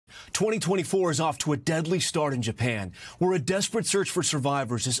2024 is off to a deadly start in Japan, where a desperate search for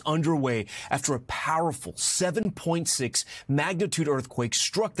survivors is underway after a powerful 7.6 magnitude earthquake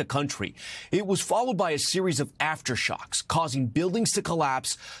struck the country. It was followed by a series of aftershocks, causing buildings to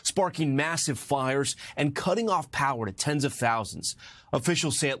collapse, sparking massive fires, and cutting off power to tens of thousands.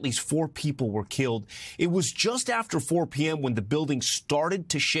 Officials say at least 4 people were killed. It was just after 4 p.m. when the building started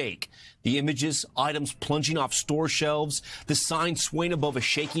to shake. The images, items plunging off store shelves, the sign swaying above a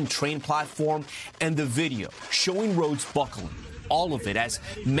shaking train platform, and the video showing roads buckling. All of it as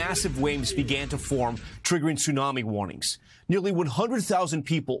massive waves began to form, triggering tsunami warnings. Nearly 100,000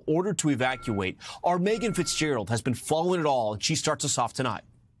 people ordered to evacuate. Our Meagan Fitzgerald has been following it all, and she starts us off tonight.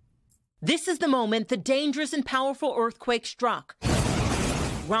 This is the moment the dangerous and powerful earthquake struck,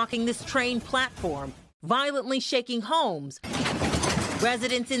 rocking this train platform, violently shaking homes.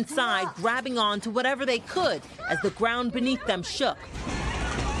 Residents inside grabbing on to whatever they could as the ground beneath them shook.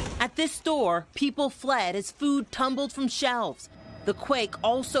 At this store, people fled as food tumbled from shelves. The quake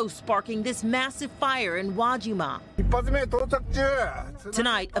also sparking this massive fire in Wajima.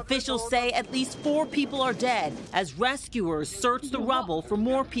 Tonight, officials say at least 4 people are dead as rescuers search the rubble for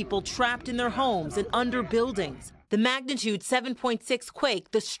more people trapped in their homes and under buildings. The magnitude 7.6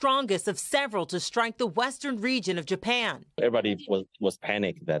 quake, the strongest of several to strike the western region of Japan. Everybody was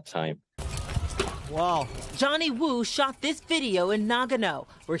panicked that time. Wow. Johnny Wu shot this video in Nagano,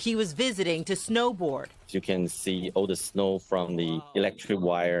 where he was visiting to snowboard. You can see all the snow from the electric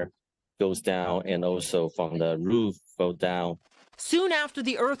wire goes down and also from the roof go down. Soon after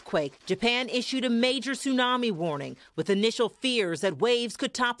the earthquake, Japan issued a major tsunami warning with initial fears that waves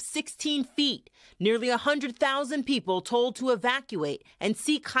could top 16 feet. Nearly 100,000 people told to evacuate and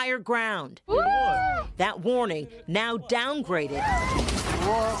seek higher ground. That warning now downgraded.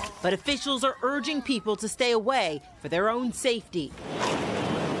 But officials are urging people to stay away for their own safety.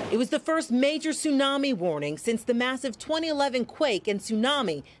 It was the first major tsunami warning since the massive 2011 quake and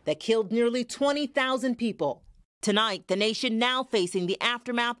tsunami that killed nearly 20,000 people. Tonight, the nation now facing the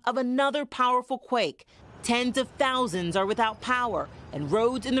aftermath of another powerful quake. Tens of thousands are without power, and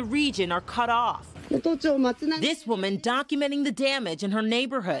roads in the region are cut off. This woman documenting the damage in her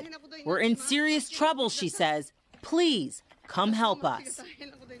neighborhood. We're in serious trouble, she says. Please, come help us.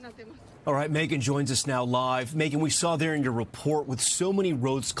 All right, Meagan joins us now live. Meagan, we saw there in your report with so many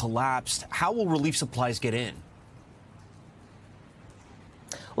roads collapsed, how will relief supplies get in?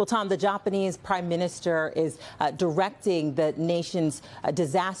 Well, Tom, the Japanese prime minister is directing the nation's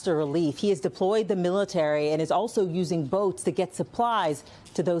disaster relief. He has deployed the military and is also using boats to get supplies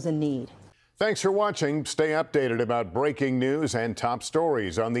to those in need. Thanks for watching. Stay updated about breaking news and top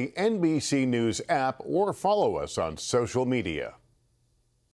stories on the NBC News app or follow us on social media.